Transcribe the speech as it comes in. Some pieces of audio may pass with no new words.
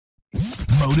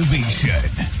motivation,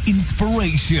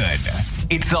 inspiration.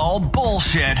 It's all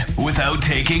bullshit without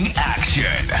taking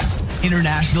action.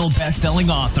 International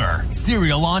best-selling author,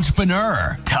 serial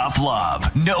entrepreneur, tough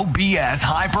love, no BS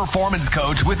high-performance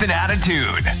coach with an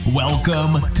attitude.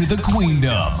 Welcome to the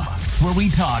Queendom, where we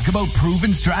talk about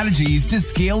proven strategies to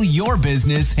scale your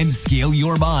business and scale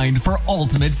your mind for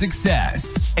ultimate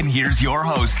success. And here's your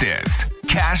hostess,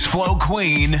 cash flow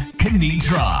queen,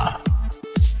 Kenitra.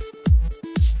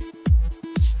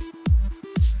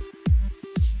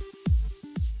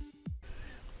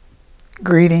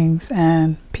 Greetings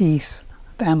and peace,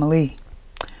 family.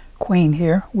 Queen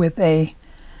here with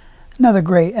another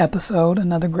great episode,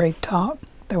 another great talk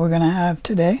that we're going to have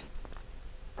today.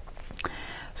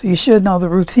 So you should know the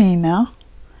routine now.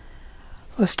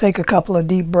 Let's take a couple of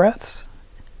deep breaths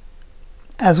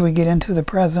as we get into the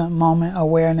present moment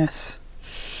awareness,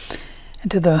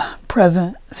 into the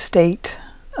present state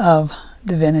of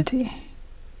divinity.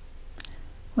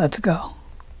 Let's go.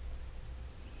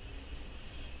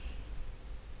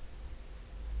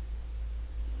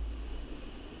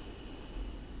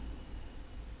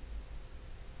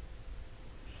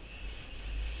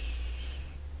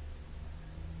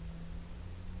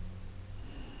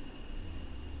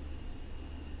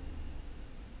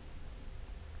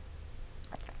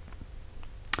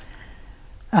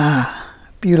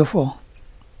 Beautiful.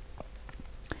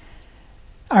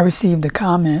 I received a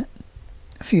comment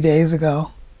a few days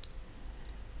ago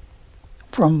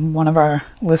from one of our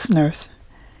listeners,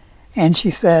 and she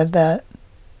said that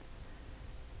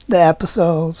the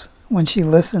episodes, when she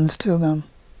listens to them,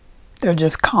 they're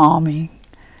just calming.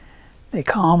 They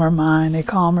calm her mind, they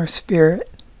calm her spirit.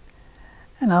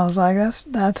 And I was like,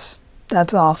 that's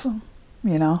awesome,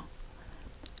 you know.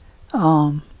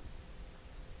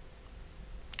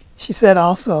 She said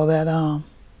also that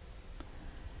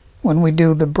when we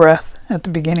do the breath at the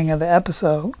beginning of the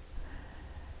episode,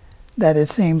 that it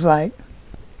seems like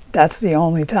that's the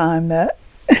only time that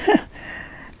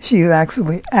she's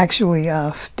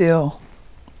actually still.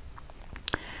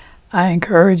 I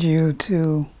encourage you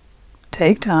to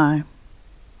take time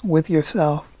with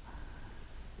yourself,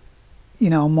 you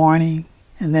know, morning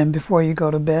and then before you go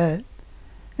to bed,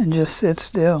 and just sit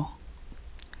still.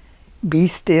 Be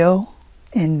still.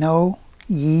 And know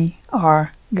ye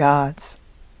are gods.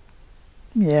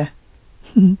 Yeah.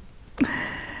 All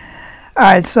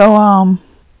right, so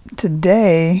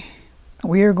today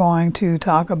we are going to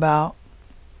talk about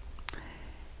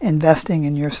investing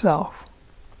in yourself.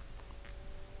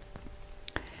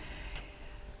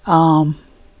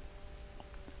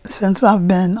 Since I've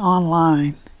been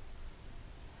online,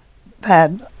 I've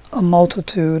had a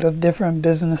multitude of different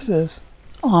businesses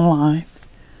online.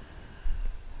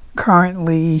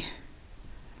 Currently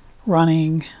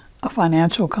running a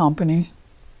financial company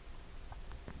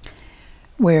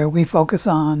where we focus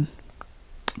on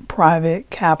private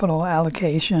capital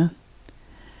allocation.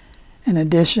 In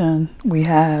addition, we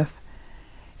have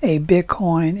a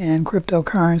Bitcoin and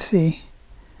cryptocurrency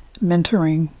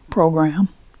mentoring program.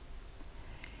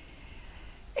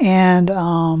 And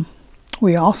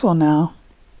we also now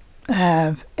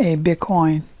have a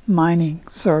Bitcoin mining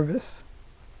service.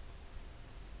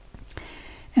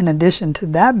 In addition to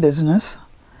that business,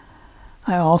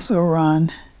 I also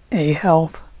run a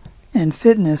health and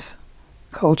fitness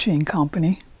coaching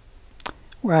company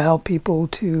where I help people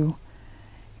to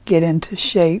get into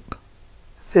shape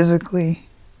physically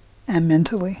and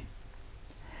mentally.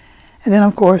 And then,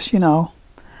 of course, you know,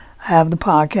 I have the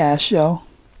podcast show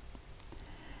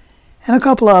and a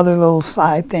couple of other little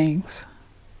side things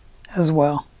as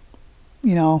well.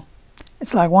 You know,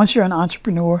 it's like once you're an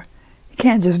entrepreneur, you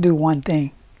can't just do one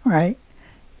thing. Right?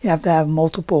 You have to have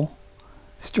multiple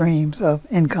streams of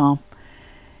income.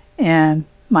 And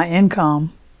my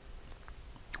income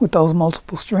with those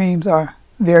multiple streams are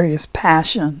various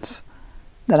passions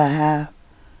that I have.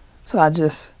 So I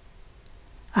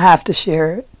have to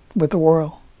share it with the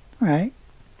world, right?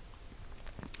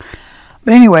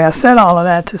 But anyway, I said all of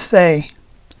that to say,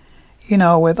 you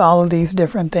know, with all of these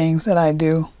different things that I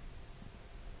do,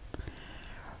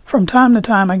 from time to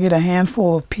time I get a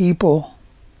handful of people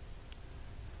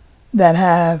that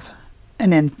have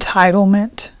an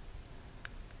entitlement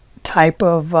type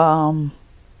of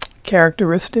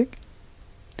characteristic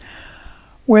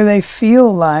where they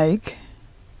feel like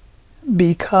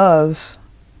because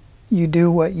you do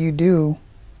what you do,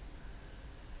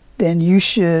 then you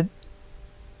should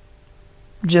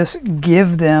just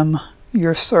give them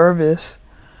your service,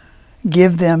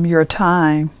 give them your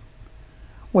time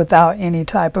without any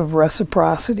type of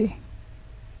reciprocity.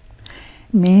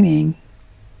 Meaning,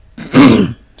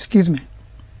 excuse me,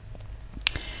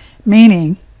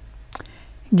 meaning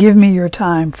give me your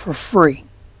time for free.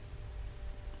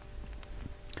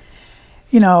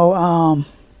 You know,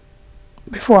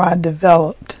 before I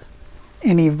developed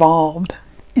and evolved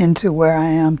into where I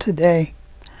am today,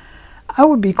 I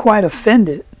would be quite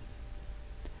offended.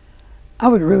 I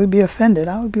would really be offended.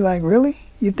 I would be like, really?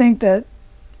 You think that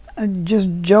just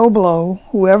Joe Blow,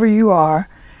 whoever you are,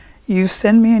 you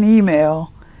send me an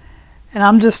email and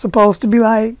I'm just supposed to be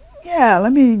like, yeah,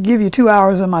 let me give you 2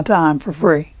 hours of my time for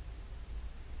free.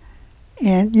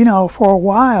 And, you know, for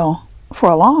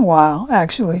a long while,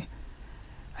 actually,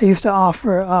 I used to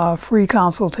offer free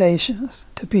consultations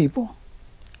to people.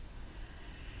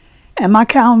 And my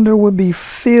calendar would be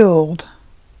filled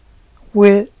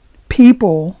with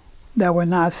people that were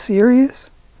not serious,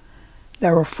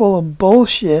 that were full of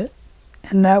bullshit,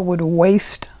 and that would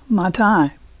waste my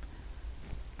time.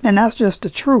 And that's just the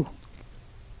truth.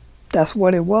 That's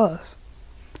what it was.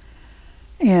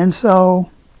 And so,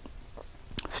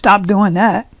 stop doing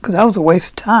that, because that was a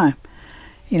waste of time.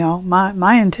 You know,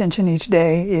 my intention each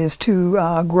day is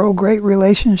to grow great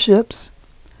relationships,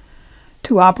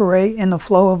 to operate in the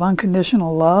flow of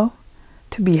unconditional love,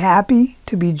 to be happy,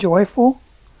 to be joyful.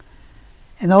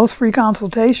 And those free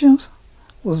consultations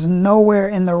was nowhere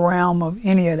in the realm of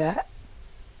any of that.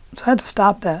 So I had to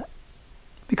stop that,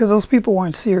 because those people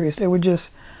weren't serious. They were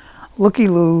just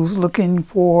looky-loos looking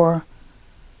for,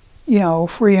 you know,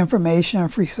 free information,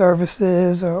 free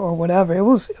services, or whatever. It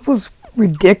was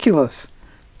ridiculous.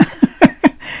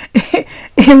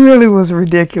 It really was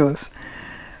ridiculous.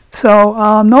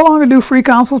 So no longer do free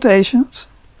consultations.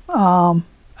 I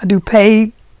do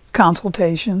paid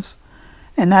consultations,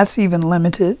 and that's even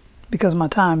limited because my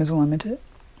time is limited.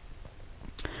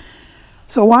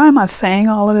 So why am I saying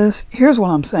all of this? Here's what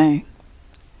I'm saying.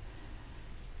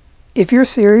 If you're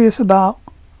serious about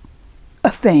a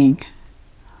thing,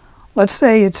 let's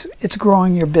say it's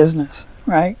growing your business,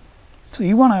 right? So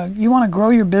you want to grow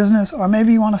your business, or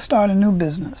maybe you want to start a new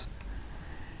business.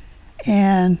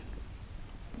 And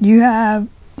you have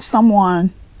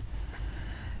someone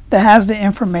that has the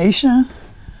information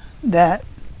that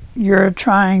you're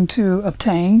trying to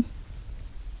obtain.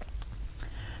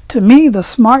 To me, the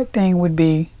smart thing would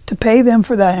be to pay them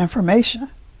for that information.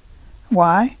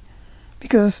 Why?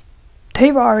 Because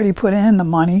they've already put in the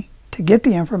money to get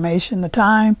the information, the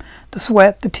time, the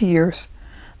sweat, the tears.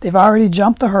 They've already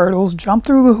jumped the hurdles, jumped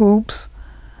through the hoops,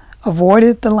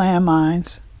 avoided the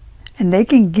landmines, and they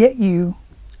can get you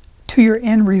to your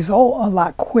end result a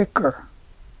lot quicker.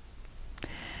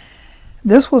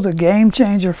 This was a game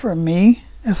changer for me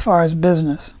as far as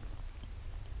business.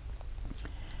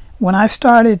 When I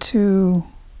started to,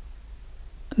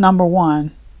 number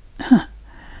one,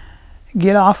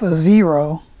 get off of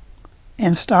zero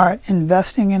and start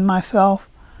investing in myself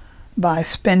by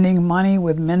spending money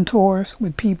with mentors,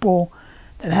 with people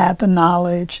that had the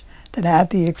knowledge, that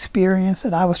had the experience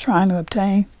that I was trying to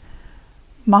obtain,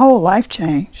 my whole life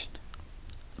changed.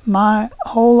 My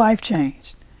whole life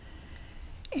changed.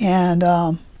 And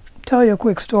tell you a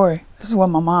quick story. This is what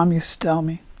my mom used to tell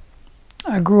me.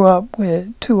 I grew up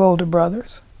with 2 older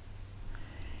brothers.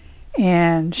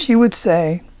 And she would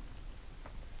say,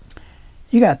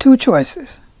 you got 2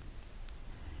 choices.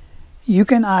 You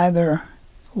can either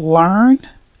learn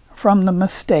from the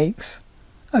mistakes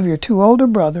of your 2 older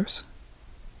brothers,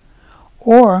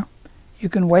 or you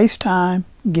can waste time,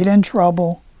 get in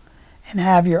trouble, and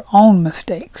have your own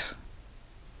mistakes.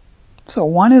 So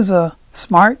one is a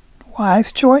smart,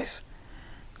 wise choice.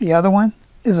 The other one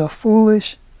is a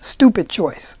foolish, stupid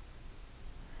choice.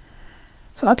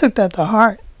 So I took that to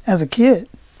heart as a kid.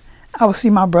 I would see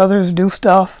my brothers do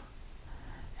stuff,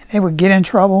 and they would get in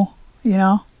trouble, you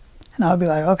know, and I would be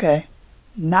like, okay,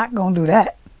 not gonna do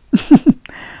that.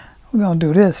 We're gonna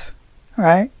do this,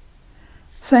 right?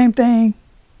 Same thing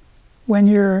when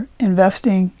you're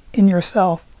investing in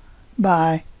yourself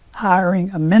by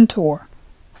hiring a mentor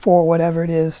for whatever it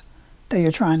is that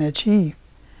you're trying to achieve.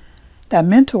 That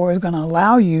mentor is going to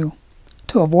allow you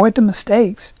to avoid the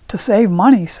mistakes, to save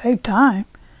money, save time,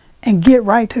 and get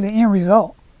right to the end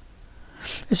result.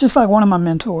 It's just like one of my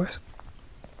mentors.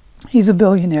 He's a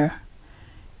billionaire.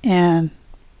 And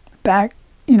back,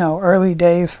 early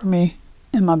days for me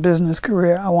in my business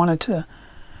career, I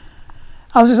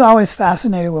was just always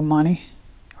fascinated with money,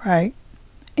 right?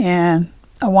 And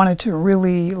I wanted to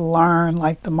really learn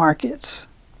like the markets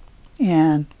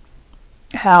and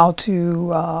how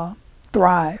to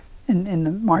thrive in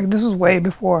the market. This was way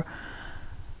before.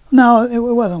 No, it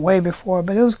wasn't way before,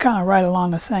 but it was kind of right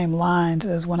along the same lines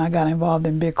as when I got involved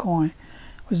in Bitcoin,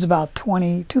 which is about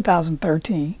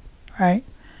 2013, right?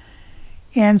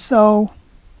 And so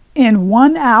in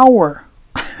 1 hour,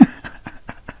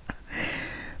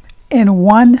 in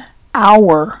 1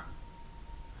 hour,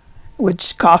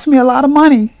 which cost me a lot of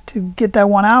money to get that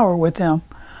 1 hour with him.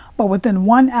 But within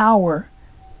 1 hour,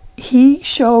 he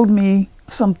showed me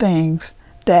some things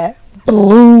that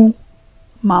blew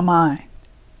my mind.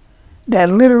 That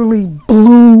literally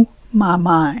blew my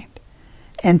mind.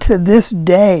 And to this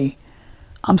day,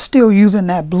 I'm still using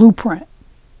that blueprint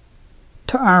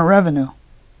to earn revenue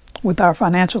with our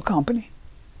financial company.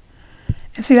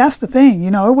 And see, that's the thing.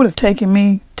 You know, it would have taken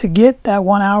me to get that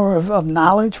 1 hour of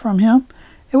knowledge from him.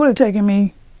 It would have taken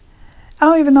me, I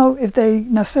don't even know if they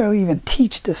necessarily even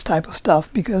teach this type of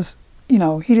stuff because, you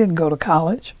know, he didn't go to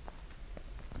college.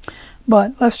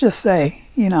 But let's just say,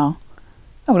 you know,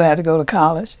 I would have had to go to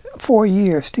college 4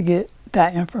 years to get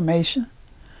that information.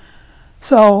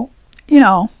 So, you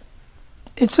know,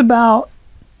 it's about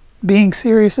being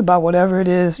serious about whatever it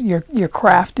is your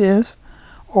craft is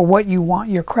or what you want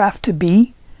your craft to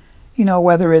be. You know,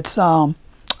 whether it's a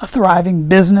thriving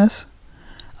business,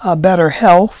 a better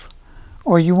health,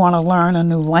 or you want to learn a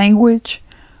new language,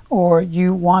 or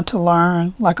you want to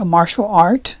learn like a martial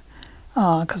art,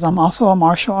 because I'm also a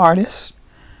martial artist.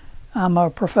 I'm a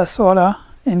professora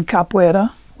in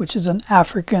capoeira, which is an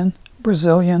African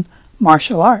Brazilian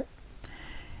martial art.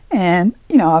 And,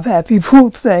 you know, I've had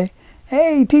people say,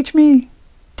 hey, teach me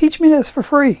this for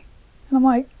free. And I'm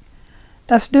like,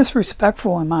 that's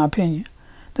disrespectful in my opinion.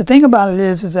 The thing about it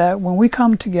is that when we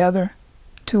come together,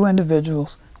 two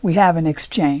individuals, we have an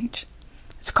exchange.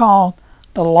 It's called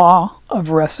the law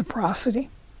of reciprocity.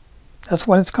 That's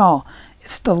what it's called.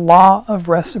 It's the law of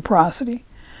reciprocity.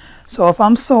 So if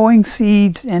I'm sowing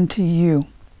seeds into you,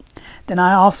 then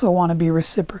I also want to be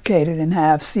reciprocated and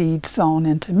have seeds sown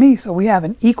into me. So we have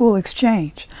an equal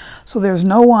exchange. So there's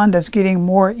no one that's getting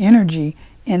more energy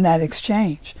in that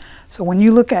exchange. So when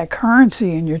you look at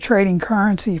currency and you're trading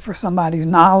currency for somebody's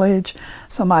knowledge,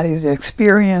 somebody's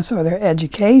experience, or their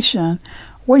education,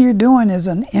 what you're doing is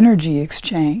an energy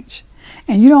exchange.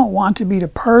 And you don't want to be the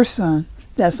person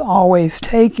that's always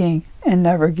taking and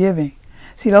never giving.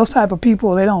 See, those type of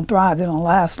people, they don't thrive, they don't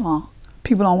last long.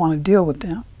 People don't want to deal with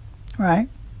them, right?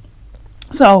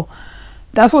 So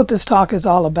that's what this talk is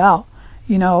all about.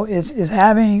 You know, is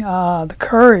having the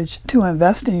courage to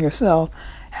invest in yourself,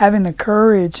 having the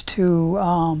courage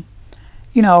to,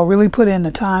 you know, really put in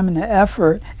the time and the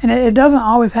effort. And it doesn't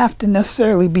always have to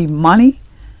necessarily be money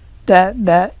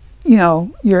that you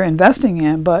know you're investing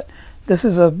in, but this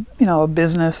is a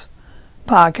business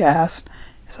podcast,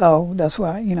 so that's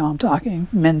why I'm talking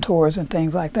mentors and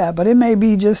things like that. But it may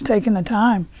be just taking the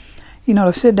time,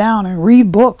 to sit down and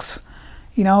read books,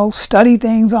 study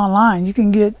things online. You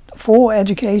can get full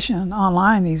education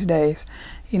online these days,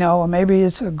 or maybe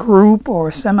it's a group or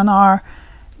a seminar,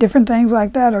 different things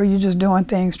like that, or you're just doing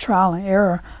things trial and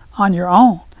error on your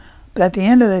own. But at the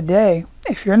end of the day,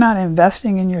 if you're not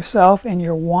investing in yourself and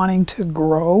you're wanting to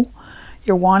grow,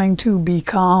 you're wanting to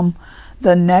become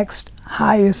the next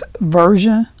highest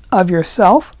version of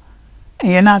yourself,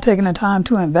 and you're not taking the time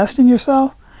to invest in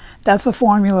yourself, that's a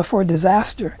formula for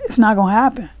disaster. It's not going to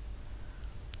happen.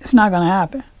 It's not going to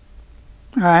happen.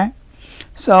 All right?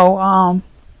 So,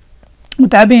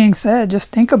 with that being said, just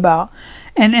think about,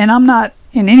 and I'm not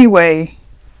in any way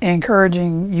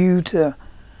encouraging you to,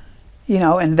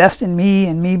 invest in me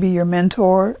and me be your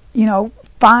mentor.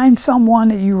 Find someone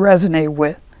that you resonate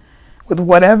with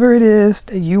whatever it is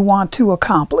that you want to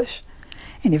accomplish.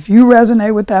 And if you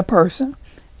resonate with that person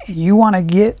and you want to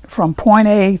get from point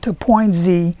A to point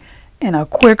Z in a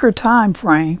quicker time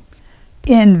frame,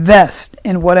 invest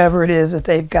in whatever it is that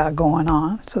they've got going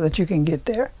on so that you can get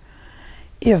there.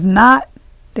 If not,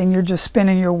 then you're just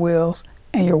spinning your wheels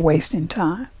and you're wasting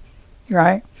time,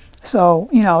 right? So,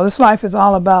 this life is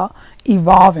all about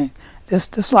evolving.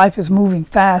 This life is moving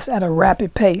fast at a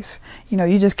rapid pace.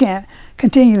 You just can't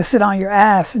continue to sit on your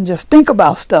ass and just think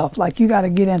about stuff. Like, you got to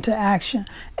get into action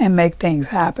and make things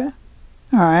happen.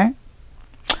 All right.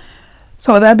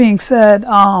 So with that being said,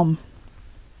 and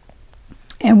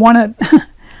one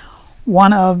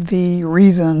of the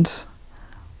reasons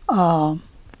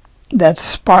that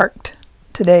sparked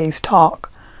today's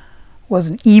talk was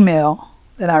an email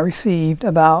that I received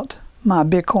about my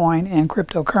Bitcoin and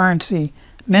cryptocurrency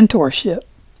mentorship.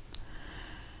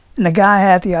 And the guy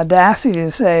had the audacity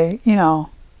to say,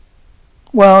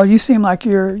 well, you seem like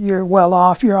you're well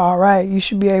off, you're all right. You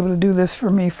should be able to do this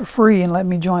for me for free and let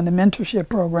me join the mentorship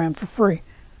program for free.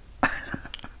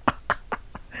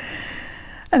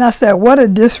 And I said, what a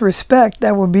disrespect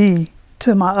that would be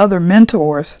to my other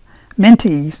mentees,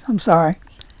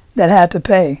 that had to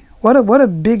pay. What a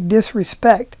big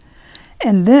disrespect.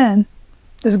 And then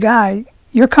this guy,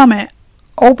 you're coming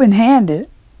open-handed,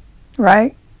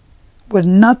 right, with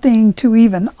nothing to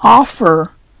even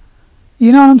offer.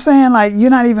 You know what I'm saying? Like, you're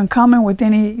not even coming with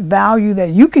any value that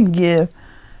you can give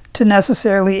to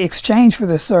necessarily exchange for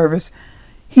this service.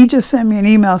 He just sent me an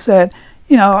email, said,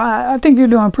 you know, I think you're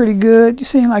doing pretty good. You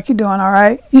seem like you're doing all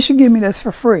right. You should give me this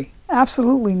for free.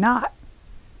 Absolutely not.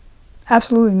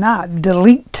 Absolutely not.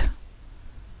 Delete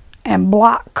and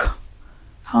block.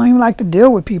 I don't even like to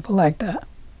deal with people like that.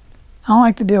 I don't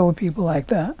like to deal with people like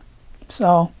that.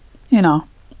 So, you know,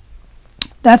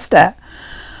 that's that.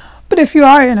 But if you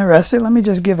are interested, let me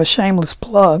just give a shameless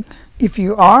plug. If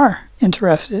you are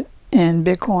interested in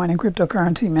Bitcoin and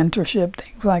cryptocurrency mentorship,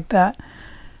 things like that,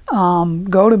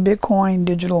 go to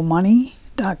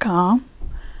bitcoindigitalmoney.com,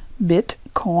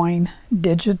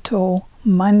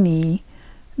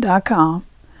 bitcoindigitalmoney.com.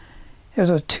 There's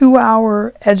a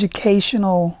 2-hour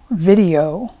educational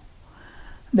video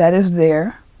that is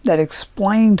there that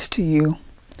explains to you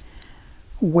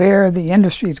where the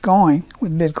industry is going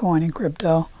with Bitcoin and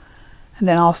crypto, and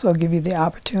then also give you the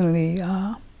opportunity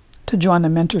to join the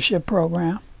mentorship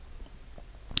program.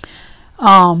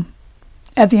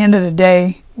 At the end of the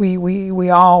day, we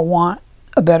all want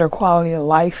a better quality of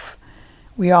life.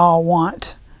 We all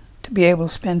want to be able to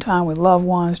spend time with loved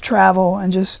ones, travel,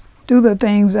 and just do the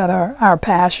things that are our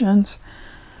passions.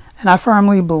 And I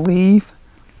firmly believe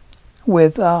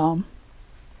with the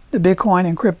Bitcoin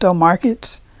and crypto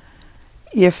markets,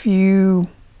 if you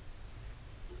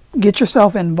get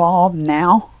yourself involved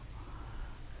now,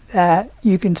 that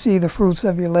you can see the fruits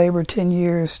of your labor 10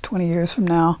 years, 20 years from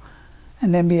now,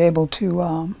 and then be able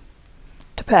to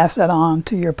pass that on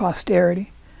to your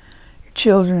posterity, your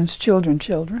children's children.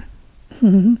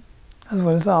 That's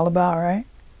what it's all about, right?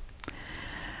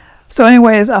 So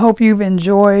anyways, I hope you've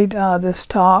enjoyed this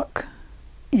talk,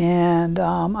 and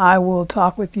I will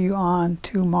talk with you on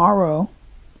tomorrow,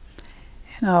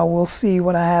 and we'll see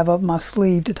what I have up my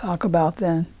sleeve to talk about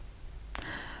then.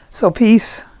 So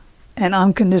peace and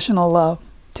unconditional love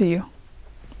to you.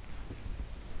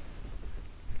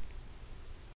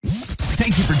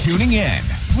 Thank you for tuning in.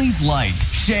 Please like,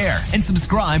 share, and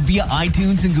subscribe via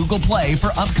iTunes and Google Play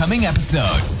for upcoming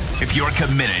episodes. If you're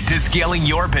committed to scaling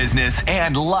your business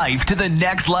and life to the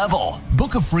next level,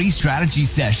 book a free strategy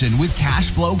session with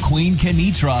Cashflow Queen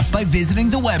Kenitra by visiting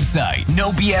the website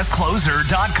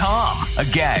nobscloser.com.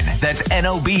 Again, that's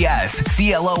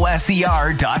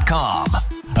nobscloser.com.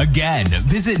 Again,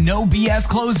 visit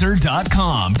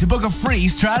nobscloser.com to book a free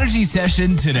strategy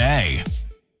session today.